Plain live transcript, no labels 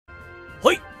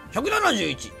はい、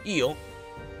171。いいよ。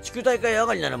地区大会上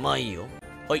がりならまあいいよ。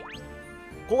はい。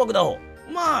高額打法。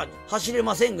まあ、走れ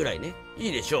ませんぐらいね。い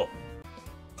いでしょ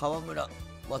う。川村、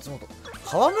松本。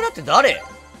川村って誰？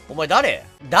お前誰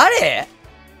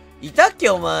いたっけ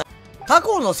お前。他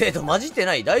校の生徒混じって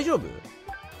ない？大丈夫？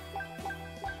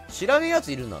知らねえや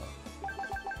ついるな。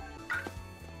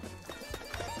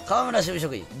川村守備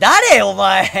職員。誰お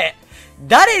前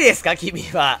誰ですか君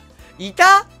は。い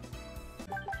た？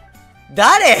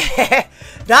誰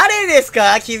です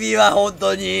か君は本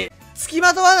当に。付き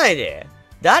まとわないで。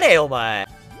誰お前。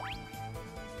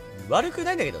悪く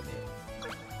ないんだけどね。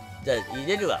じゃあ、入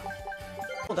れるわ。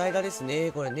代打です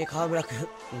ね。これね、川村くん。うん。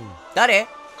誰？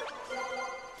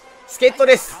助っ人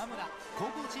です。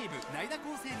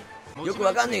よく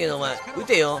わかんねえけど、お前、撃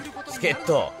てよ。助っ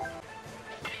人。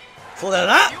そうだよ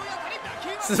な。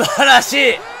素晴らし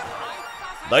い。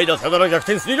代打サヨナラ逆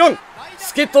転スリーラン。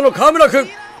助っ人の川村くん。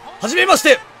はじめまし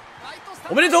て。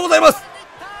おめでとうございます。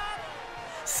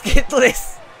助っ人で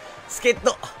す。助っ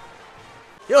人。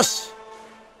よし。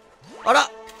あら。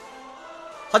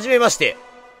はじめまして。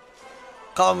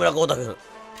川村光太くん。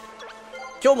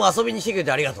今日も遊びに来てくれ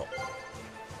てありがとう。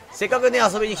せっかくね、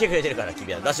遊びに来てくれてるから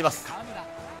君は出します。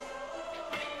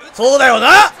そうだよな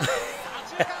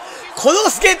この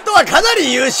助っ人はかな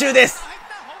り優秀です。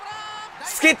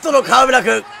助っ人の川村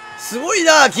くん。すごい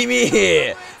な、君。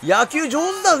野球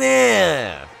上手だ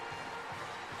ね。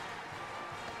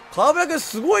川村くん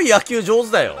すごい野球上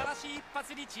手だよ。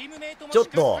ちょっ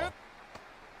と。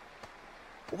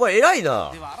お前偉い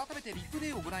な。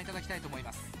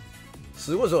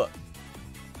すごいすごい。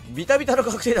ビタビタの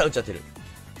覚醒弾打っちゃってる。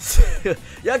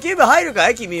野球部入るか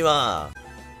い君は。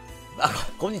あ、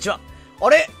こんにちは。あ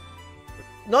れ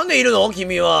なんでいるの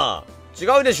君は。違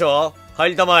うでしょ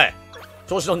入りたまえ。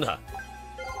調子乗んな。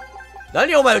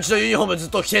何お前うちのユニフォームずっ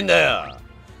と着てんだよ。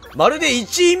まるで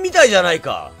一員みたいじゃない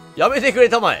か。やめてくれ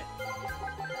たまえ。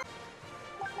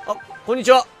あ、こんに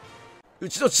ちは。う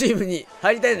ちのチームに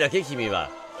入りたいんだっけ君は。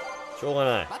しょうが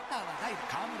ない。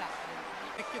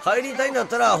入りたいんだっ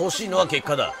たら欲しいのは結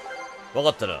果だ。わか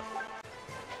ったな。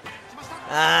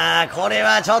これ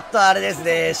はちょっとあれです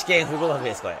ね。試験不合格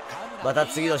です、これ。また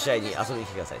次の試合に遊びに来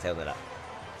てください。さようなら。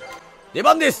出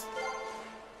番です。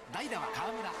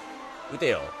打て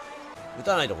よ。打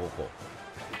たないと方向。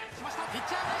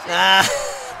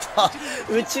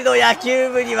うちの野球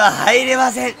部には入れ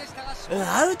ません。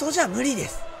アウトじゃ無理で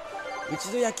す。うち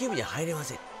の野球部には入れま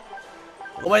せん。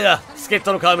お前だ、助っ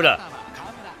人の川村。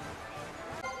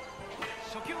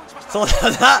そうだ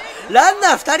よな。ランナ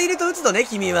ー2人いると打つのね、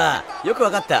君は。よく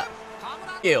わかった。い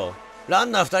けよ。ラ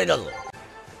ンナー2人だぞ。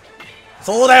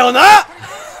そうだよな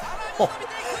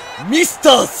ミスタ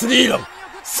ースリーラン、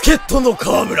助っ人の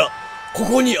川村、こ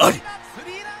こにあり。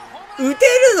打て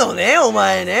るのね、お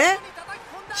前ね。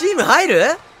チーム入る？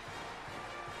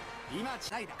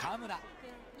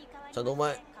ちゃんとお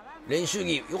前、練習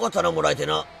着よかったな、もらえて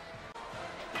な。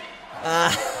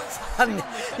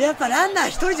やっぱランナー1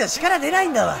人じゃ力出ない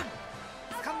んだわ。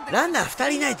ランナー2人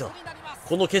いないと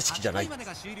この景色じゃない。か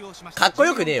っこ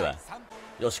よくねえわ。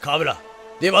よし川村、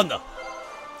出番だ。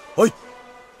はい、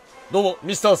どうも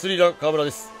ミスタースリーラン川村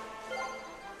です。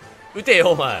打て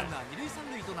よお前。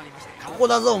ここ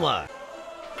だぞお前。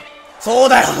そう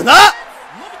だよな。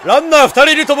ランナー2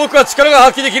人いると僕は力が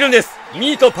発揮できるんです。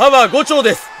ミートパワー5丁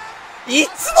です。いつも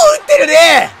打ってる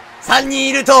ね。3人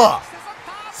いると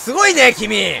すごいね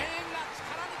君。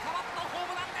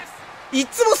い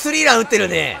つもスリーラン打ってる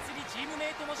ね。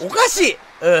おかしい。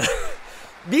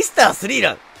ミスタースリー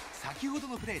ラン。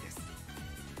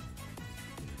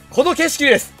この景色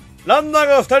です。ランナー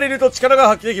が2人いると力が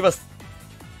発揮できます。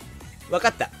分か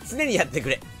った。常にやってく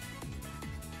れ。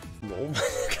もうお前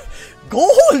5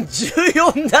本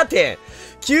14打点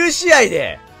9試合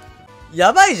で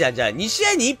やばいじゃん。じゃあ2試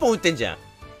合に1本打ってんじゃん。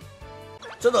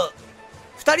ちょっと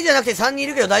2人じゃなくて3人い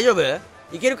るけど大丈夫？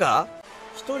いけるか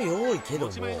？1人多いけど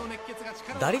も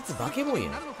打率化け物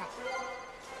や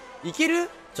ん。いける？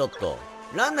ちょっと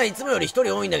ランナーいつもより1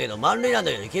人多いんだけど満塁なん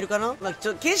だけどいけるかな。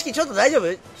景色ちょっと大丈夫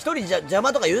？1人邪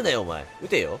魔とか言うなよお前。打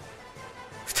てよ。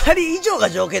2人以上が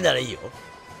条件ならいいよ。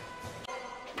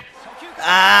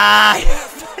やっぱ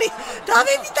りダ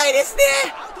メみたいですね。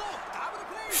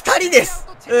2人です。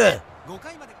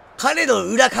彼の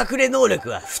裏隠れ能力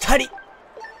は2人。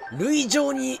塁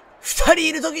上に2人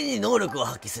いる時に能力を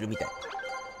発揮するみたい。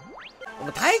お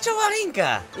前体調悪いん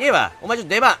か。いえわ、お前ちょっと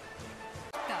出番。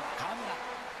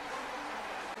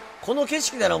この景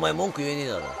色ならお前文句言えねえ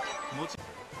だろ。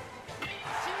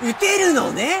打てる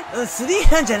のね。スリ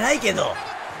ーランじゃないけど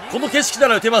この景色な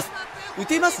ら打てます。打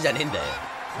てますじゃねえんだよ。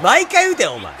毎回打て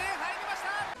よお前。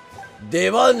出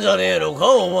番じゃねえのか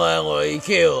お前。これ行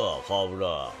けよ川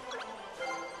村。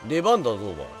出番だぞお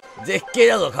前。絶景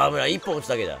だぞ川村。一本打つ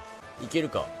だけだ。いける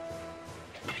か。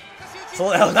そ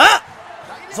うだよな、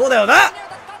そうだよな。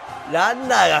ラン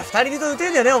ナーが2人いると打て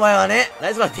るんだよねお前はね。ナ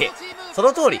イスバッティング。そ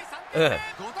の通り。うん、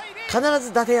必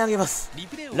ず打点上げます。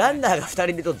ランナーが2人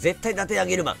いると絶対打点上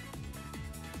げるマン。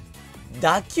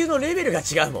打球のレベルが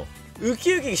違うもん。ウ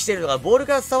キウキしてるのがボール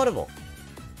から伝わるも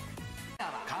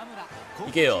ん。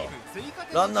いけよ、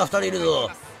ランナー2人いるぞ。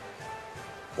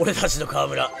俺たちの川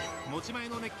村。行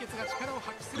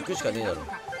くしかねえだろ。行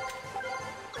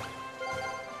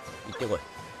ってこい。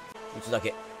打つだ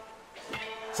け。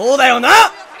そうだよな、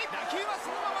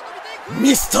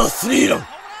ミスタースリーラン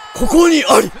ここに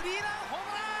あり。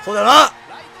そうだよな、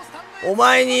お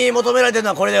前に求められてるの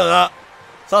はこれだよな。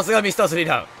さすがミスタースリー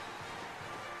ラン。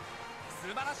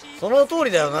その通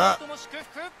りだよな。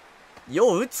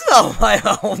よう打つわお前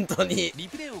は本当に。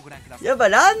やっぱ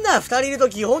ランナー2人いると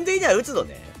基本的には打つの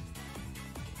ね。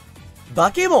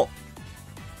バケモ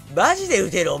ンマジで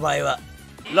打てるお前は。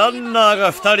ランナー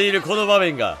が2人いるこの場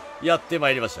面がやってま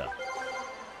いりました。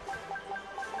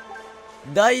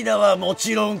代打はも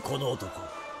ちろんこの男。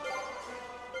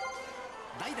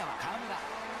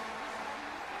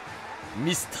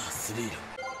ミスタースリー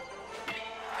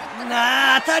ラン。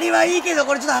なあ、当たりはいいけど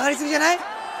これちょっと上がりすぎじゃない？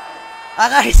上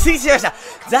がりすぎてしまいました。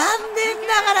残念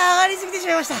ながら上がりすぎてし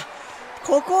まいました。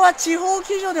ここは地方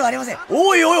球場ではありません。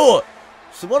おいおいおい、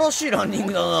素晴らしいランニン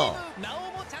グだな。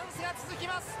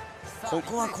こ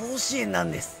こは甲子園な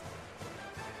んです。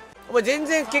お前全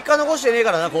然結果残してねえ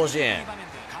からな甲子園。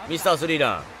ミスタースリー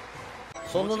ラン、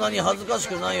そんなに恥ずかし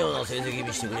くないような成績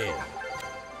見してくれ。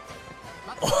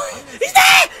おい、痛い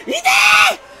痛い、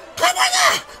肩が。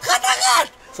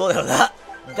そうだよな。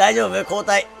大丈夫、交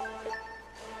代。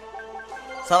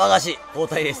騒がしい交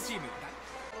代です。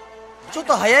ちょっ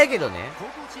と早いけどね、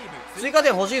追加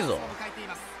点欲しいぞ。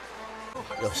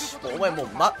よし、お前もう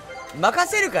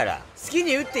任せるから、好き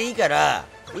に打っていいから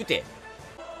打て。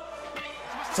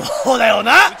そうだよ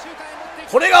な、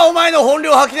これがお前の本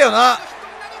領発揮だよな。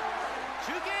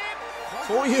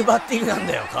そういうバッティングなん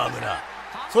だよ川村。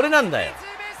それなんだよ。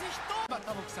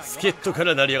助っ人か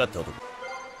ら成り上がった男。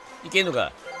いけんの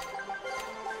か、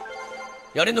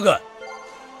やれんのか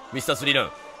ミスタースリーラ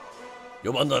ン。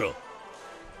4番だろ。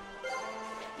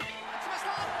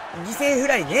犠牲フ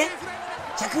ライね。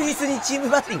着実にチーム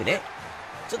バッティングね。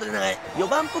ちょっとなんか4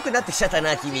番っぽくなってきちゃった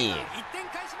な君。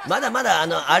まだまだ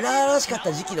荒々しかっ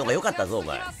た時期の方が良かったぞお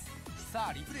前。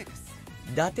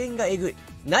打点がえぐい。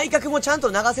内角もちゃん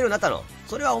と流せるようになったの。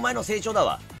それはお前の成長だ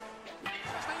わ。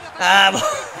ああもう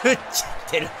打っちゃっ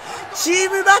てる。チー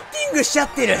ムバッティングしちゃっ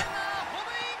てる。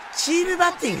チーム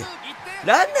バッティング。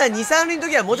ランナー2、3塁の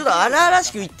時はもうちょっと荒々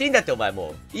しくいっていいんだって。お前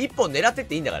もう1本狙ってっ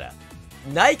ていいんだから。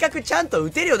内角ちゃんと打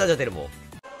てるようになっちゃってるもん。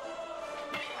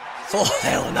そう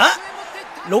だよな、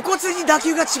露骨に打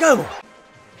球が違うもん。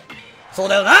そう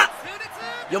だよな、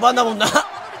4番だもんな。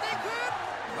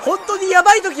本当にヤ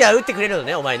バい時は打ってくれるの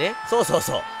ねお前ね。そうそう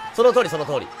そう、その通りその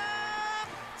通り。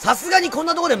さすがにこん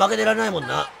なとこで負けてられないもん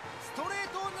な。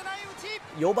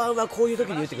4番はこういう時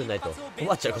に打ってくんないと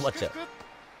困っちゃう困っちゃう。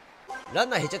ラン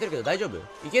ナー減っちゃってるけど大丈夫？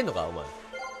いけんのかお前。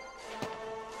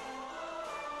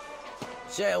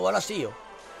試合終わらしていいよ。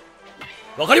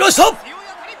わかりました。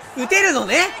打てるの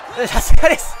ね、さすが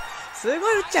です。すご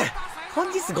い打っちゃう。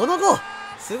本日5の5、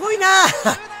すごいな。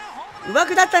うま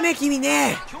くなったね君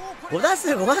ね。5打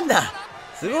数5安打、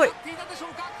すごい。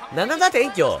7打点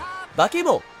今日。バケ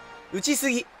モン打ちす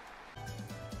ぎ。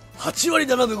8割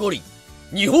7分5厘、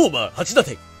2ホーマー8打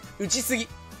点、打ちすぎ。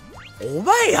お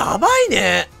前やばい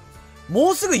ね。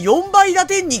もうすぐ4倍打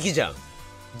点2期じゃん。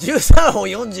13本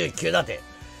49打点。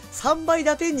3倍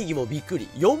打点2期もびっくり。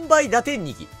4倍打点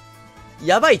2期。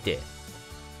やばいって。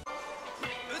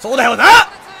そうだよな、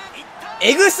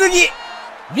えぐすぎ。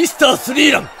ミスタースリ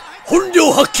ーラン本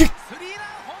領発揮。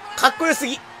かっこよす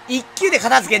ぎ。1球で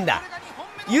片付けんだ。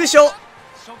優勝。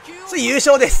それ優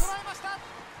勝です。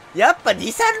やっぱ2、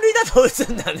3塁だと打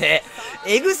つんだね。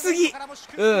えぐすぎ。うん、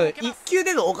1球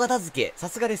でのお片付け、さ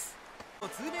すがです。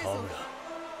河村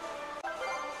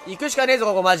行くしかねえぞ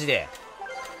ここマジで。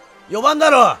4番だ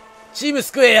ろ、チーム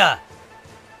救えや。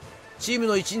チーム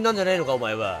の一員なんじゃないのかお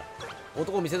前は。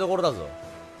男見せ所だぞ。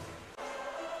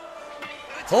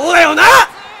そうだよな、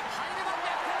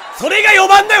それが4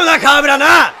番だよな河村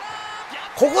な。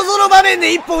ここぞの場面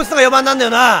で1本打つのが4番なんだ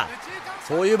よな。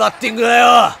そういうバッティングだ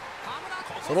よ。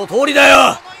その通りだ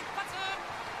よ。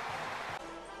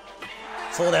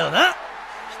そうだよな、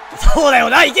そうだよ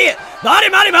な。いけ、回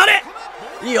れ回れ回れ。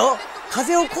いいよ、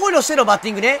風を考慮してのバッテ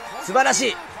ィングね。素晴らし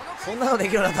い。そんなので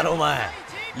きるようになったらお前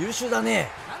優秀だね。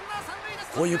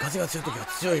こういう風が強い時は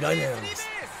強いライナーなんです。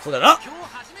そうだな。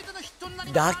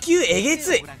打球えげ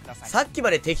つい。さっきま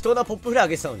で適当なポップフライ上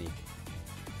げてたのに。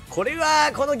これ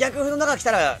は、この逆風の中来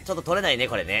たら、ちょっと取れないね、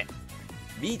これね。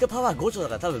ビートパワー5丁だ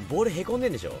から多分ボールへこんで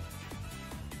んでしょ。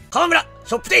川村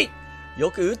ショップテインよ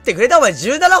く打ってくれたお前。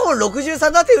17本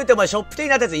63打点打ってお前ショップテインに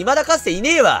なったやつ未だかつてい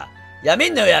ねえわ。やめ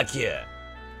んなよ野球。